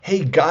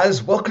Hey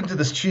guys, welcome to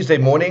this Tuesday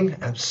morning.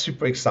 I'm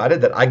super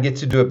excited that I get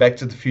to do a Back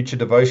to the Future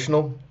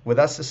devotional with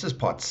us. This is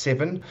part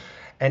 7.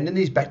 And in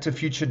these Back to the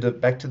Future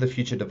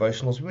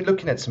devotionals, we've been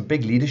looking at some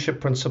big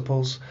leadership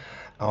principles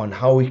on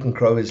how we can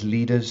grow as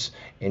leaders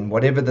in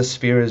whatever the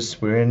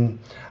spheres we're in,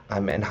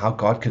 and how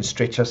God can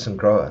stretch us and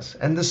grow us.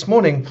 And this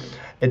morning,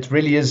 it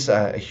really is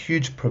a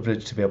huge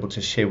privilege to be able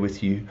to share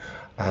with you.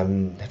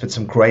 I've had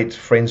some great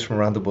friends from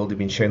around the world who've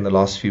been sharing the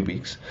last few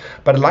weeks.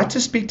 But I'd like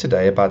to speak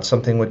today about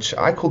something which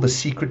I call the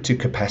secret to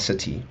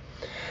capacity.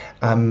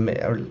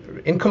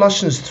 In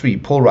Colossians 3,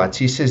 Paul writes,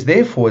 he says,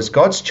 "Therefore, as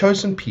God's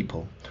chosen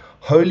people,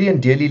 holy and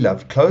dearly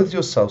loved, clothe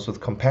yourselves with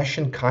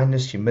compassion,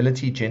 kindness,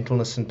 humility,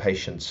 gentleness, and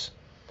patience.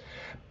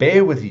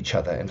 Bear with each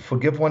other and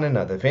forgive one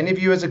another. If any of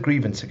you has a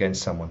grievance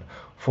against someone,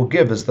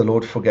 forgive as the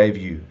Lord forgave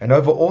you. And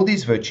over all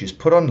these virtues,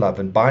 put on love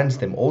and binds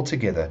them all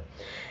together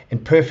in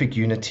perfect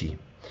unity."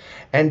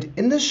 And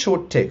in this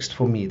short text,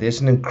 for me,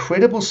 there's an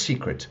incredible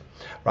secret,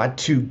 right,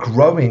 to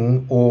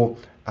growing or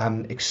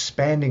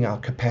expanding our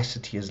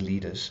capacity as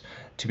leaders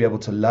to be able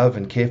to love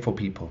and care for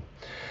people.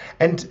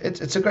 And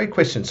it's a great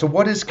question. So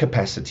what is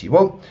capacity?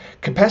 Well,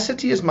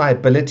 capacity is my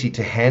ability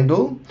to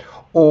handle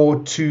or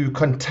to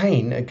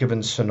contain a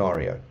given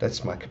scenario.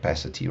 That's my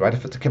capacity, right?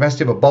 If it's the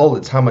capacity of a bowl,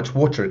 it's how much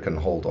water it can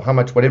hold or how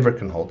much whatever it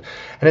can hold.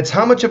 And it's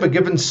how much of a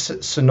given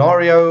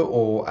scenario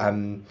or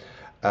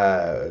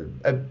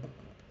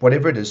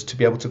whatever it is to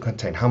be able to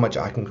contain, how much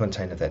I can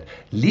contain of that.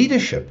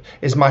 Leadership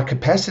is my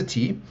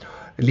capacity.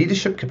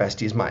 Leadership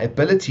capacity is my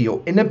ability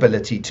or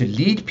inability to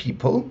lead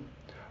people,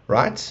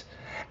 right?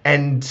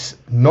 And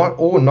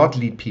not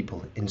lead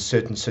people in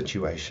certain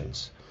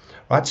situations,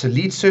 right? So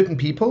lead certain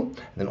people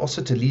and then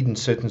also to lead in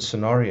certain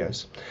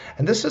scenarios.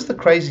 And this is the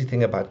crazy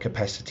thing about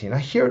capacity. And I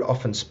hear it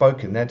often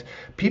spoken that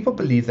people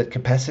believe that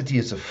capacity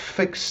is a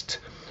fixed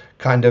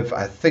kind of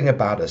a thing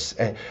about us,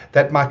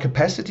 that my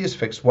capacity is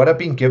fixed. What I've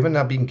been given,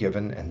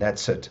 and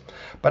that's it.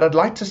 But I'd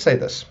like to say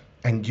this,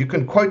 and you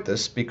can quote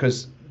this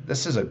because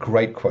this is a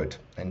great quote.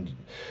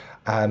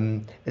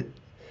 And it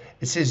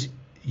says,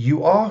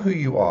 "You are who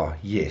you are,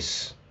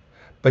 yes,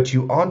 but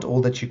you aren't all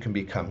that you can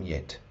become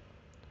yet."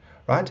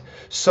 Right?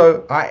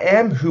 So I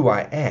am who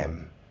I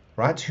am,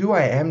 right? Who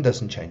I am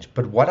doesn't change,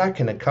 but what I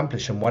can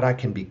accomplish and what I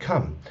can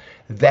become,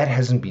 that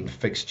hasn't been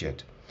fixed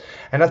yet.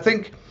 And I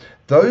think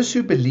those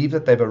who believe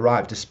that they've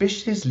arrived,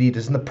 especially as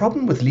leaders, and the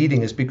problem with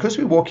leading is because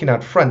we're walking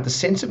out front, the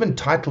sense of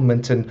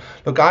entitlement and,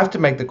 look, I have to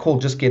make the call,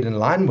 just get in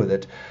line with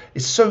it,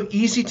 is so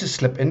easy to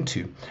slip into.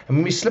 And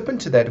when we slip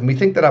into that and we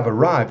think that I've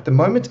arrived, the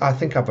moment I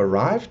think I've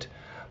arrived,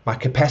 my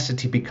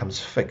capacity becomes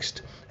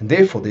fixed. And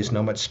therefore, there's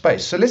no much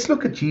space. So let's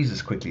look at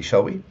Jesus quickly,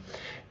 shall we?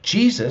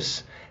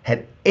 Jesus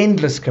had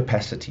endless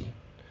capacity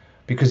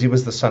because he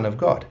was the Son of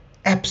God.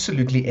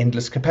 Absolutely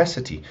endless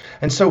capacity.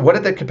 And so what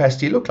did that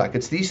capacity look like?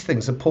 It's these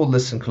things that Paul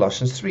lists in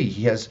Colossians 3.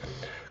 He has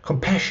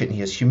compassion,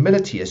 he has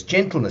humility, he has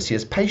gentleness, he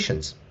has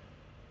patience.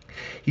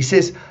 He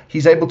says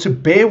he's able to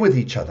bear with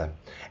each other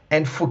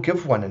and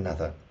forgive one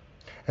another.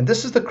 And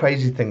this is the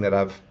crazy thing that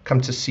I've come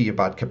to see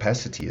about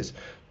capacity is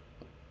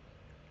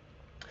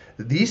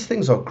these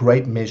things are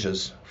great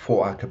measures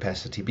for our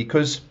capacity,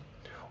 because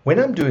when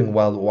I'm doing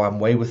well or I'm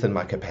way within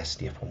my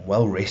capacity, if I'm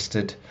well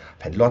rested,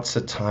 I've had lots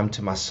of time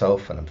to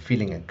myself and I'm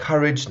feeling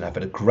encouraged and I've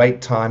had a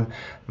great time,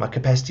 my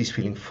capacity is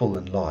feeling full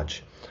and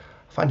large,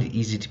 I find it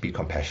easy to be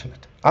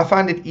compassionate. I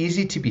find it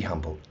easy to be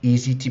humble,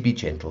 easy to be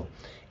gentle,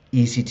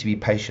 easy to be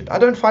patient. I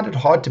don't find it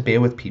hard to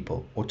bear with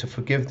people or to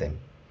forgive them.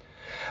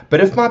 But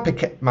if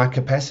my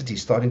capacity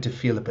is starting to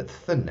feel a bit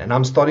thin and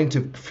I'm starting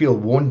to feel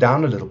worn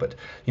down a little bit,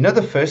 you know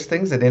the first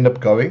things that end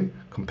up going?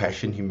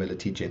 Compassion,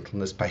 humility,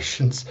 gentleness,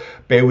 patience,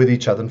 bear with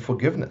each other, and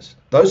forgiveness.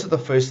 Those are the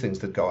first things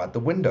that go out the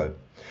window.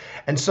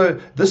 And so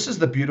this is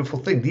the beautiful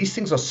thing. These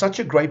things are such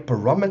a great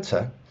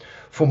barometer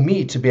for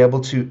me to be able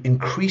to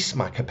increase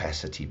my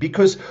capacity.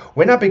 Because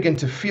when I begin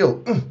to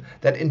feel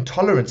that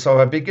intolerance,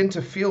 or I begin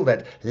to feel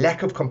that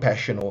lack of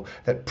compassion or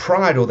that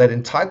pride or that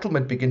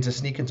entitlement begin to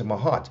sneak into my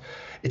heart,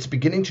 it's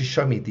beginning to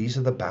show me these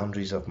are the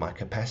boundaries of my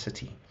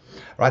capacity.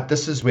 Right?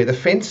 This is where the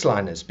fence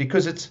line is,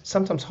 because it's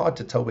sometimes hard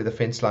to tell where the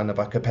fence line of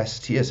our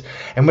capacity is.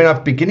 And when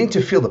I'm beginning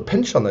to feel the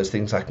pinch on those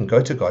things, I can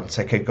go to God and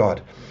say, okay,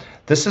 God,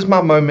 this is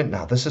my moment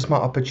now. This is my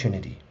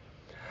opportunity.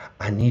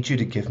 I need you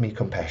to give me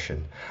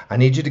compassion. I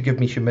need you to give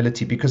me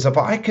humility, because if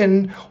I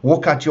can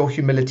walk out your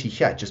humility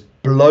here, it just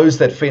blows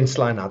that fence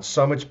line out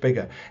so much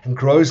bigger and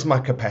grows my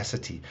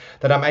capacity,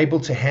 that I'm able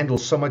to handle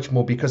so much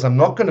more, because I'm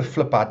not going to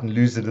flip out and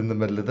lose it in the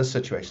middle of this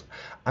situation.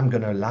 I'm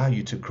going to allow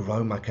you to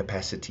grow my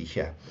capacity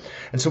here.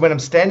 And so when I'm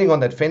standing on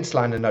that fence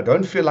line and I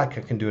don't feel like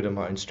I can do it in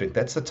my own strength,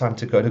 that's the time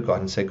to go to God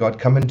and say, God,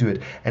 come and do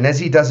it. And as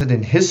he does it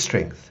in his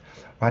strength,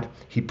 right,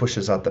 he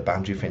pushes out the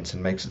boundary fence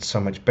and makes it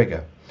so much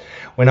bigger.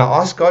 When I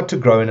ask God to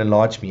grow and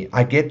enlarge me,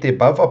 I get the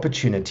above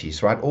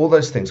opportunities, right? All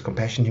those things,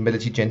 compassion,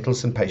 humility,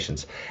 gentleness, and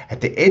patience.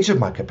 At the edge of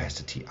my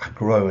capacity, I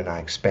grow and I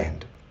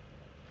expand.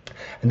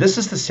 And this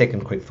is the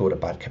second quick thought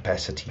about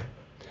capacity.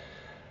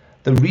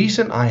 The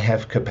reason I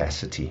have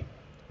capacity,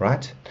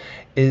 right,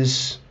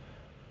 is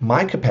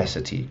my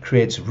capacity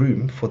creates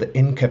room for the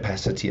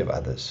incapacity of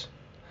others.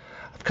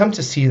 I've come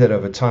to see that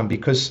over time,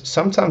 because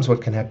sometimes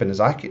what can happen is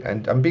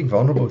and I'm being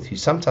vulnerable with you,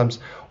 sometimes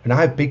when I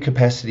have big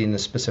capacity in a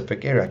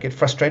specific area, I get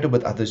frustrated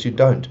with others who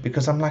don't,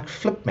 because I'm like,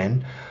 flip,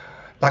 man.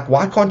 Like,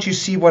 why can't you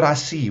see what I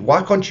see?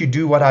 Why can't you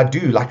do what I do?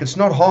 Like, it's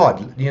not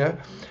hard, you know?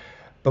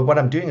 But what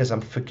I'm doing is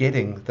I'm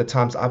forgetting the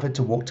times I've had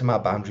to walk to my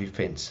boundary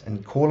fence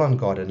and call on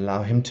God and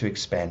allow Him to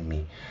expand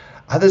me.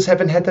 Others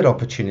haven't had that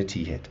opportunity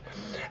yet.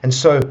 And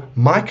so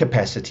my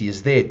capacity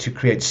is there to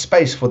create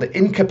space for the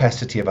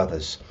incapacity of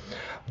others.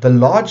 The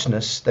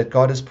largeness that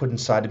God has put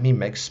inside of me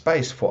makes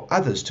space for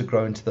others to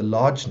grow into the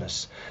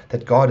largeness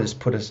that God has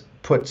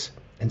put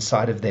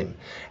inside of them.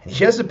 And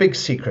here's a big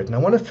secret, and I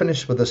want to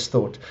finish with this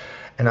thought,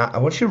 and I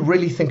want you to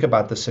really think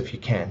about this if you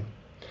can.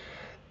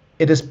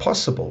 It is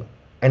possible,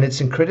 and it's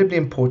incredibly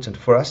important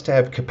for us to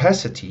have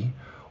capacity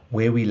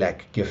where we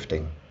lack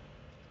gifting.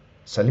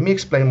 So let me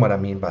explain what I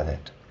mean by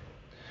that.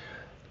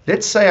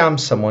 Let's say I'm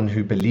someone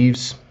who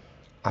believes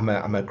I'm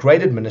a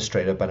great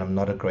administrator, but I'm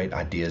not a great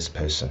ideas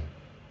person.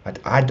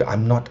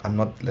 I'm not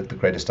like the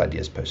greatest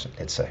ideas person,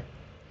 let's say.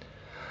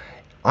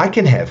 I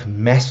can have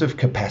massive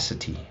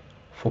capacity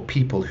for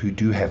people who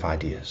do have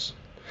ideas.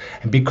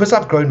 And because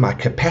I've grown my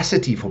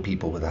capacity for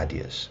people with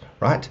ideas,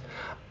 right?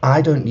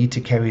 I don't need to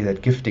carry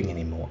that gifting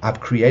anymore. I've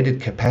created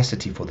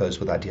capacity for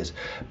those with ideas.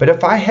 But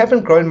if I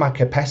haven't grown my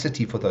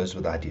capacity for those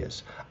with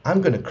ideas,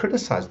 I'm going to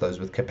criticize those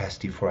with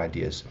capacity for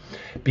ideas,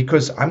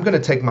 because I'm going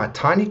to take my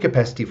tiny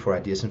capacity for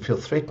ideas and feel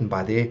threatened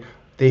by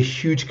their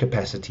huge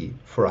capacity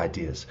for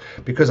ideas,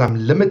 because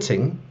I'm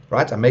limiting,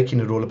 right? I'm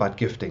making it all about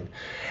gifting.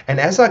 And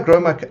as I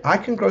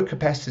can grow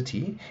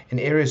capacity in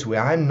areas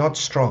where I'm not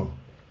strong.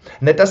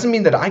 And that doesn't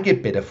mean that I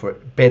get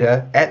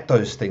better at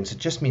those things. It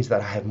just means that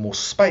I have more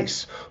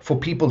space for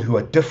people who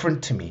are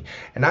different to me.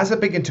 And as I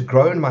begin to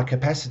grow in my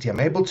capacity,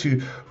 I'm able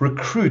to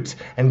recruit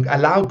and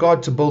allow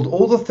God to build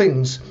all the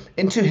things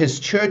into His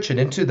church and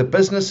into the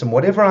business and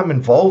whatever I'm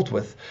involved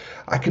with.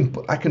 I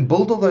can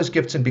build all those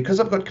gifts, and because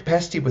I've got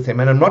capacity with Him,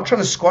 and I'm not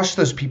trying to squash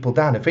those people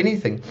down. If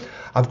anything,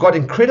 I've got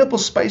incredible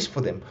space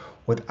for them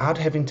without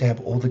having to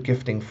have all the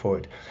gifting for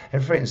it.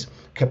 And friends,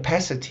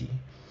 capacity.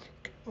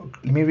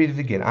 Let me read it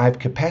again. I have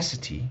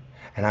capacity,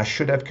 and I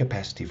should have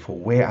capacity for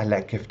where I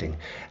lack gifting.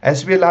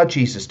 As we allow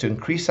Jesus to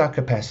increase our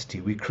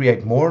capacity, we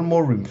create more and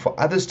more room for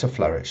others to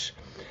flourish,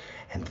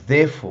 and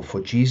therefore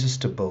for Jesus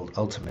to build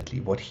ultimately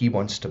what He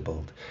wants to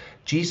build.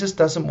 Jesus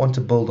doesn't want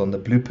to build on the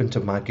blueprint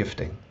of my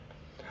gifting.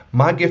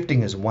 My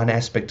gifting is one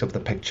aspect of the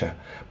picture,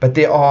 but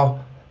there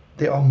are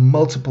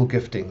multiple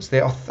giftings.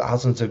 There are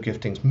thousands of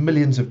giftings,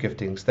 millions of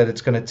giftings that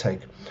it's going to take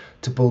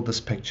to build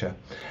this picture.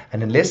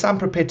 And unless I'm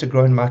prepared to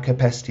grow in my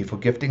capacity for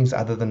giftings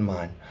other than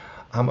mine,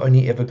 I'm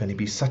only ever going to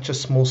be such a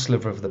small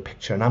sliver of the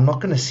picture, and I'm not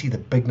going to see the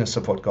bigness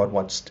of what God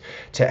wants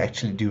to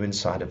actually do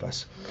inside of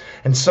us.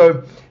 And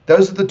so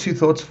those are the two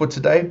thoughts for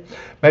today.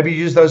 Maybe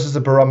use those as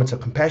a barometer: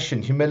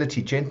 compassion,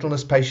 humility,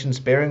 gentleness, patience,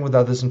 bearing with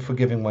others, and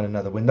forgiving one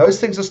another. When those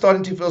things are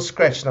starting to feel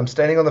scratched and I'm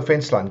standing on the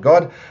fence line,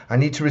 God, I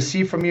need to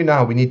receive from you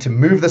now. We need to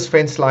move this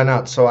fence line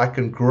out so I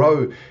can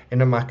grow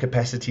into my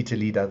capacity to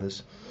lead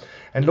others.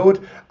 And Lord,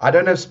 I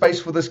don't have space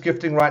for this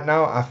gifting right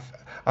now.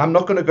 I'm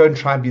not going to go and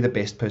try and be the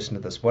best person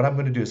at this. What I'm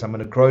going to do is I'm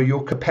going to grow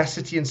your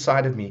capacity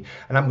inside of me,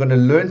 and I'm going to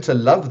learn to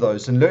love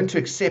those and learn to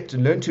accept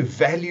and learn to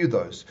value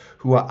those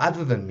who are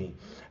other than me,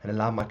 and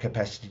allow my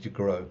capacity to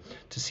grow,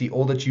 to see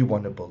all that you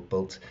want to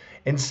build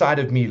inside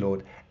of me,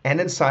 Lord, and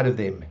inside of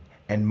them,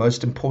 and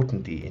most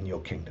importantly, in your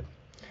kingdom.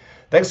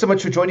 Thanks so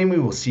much for joining me.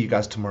 We'll see you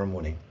guys tomorrow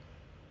morning.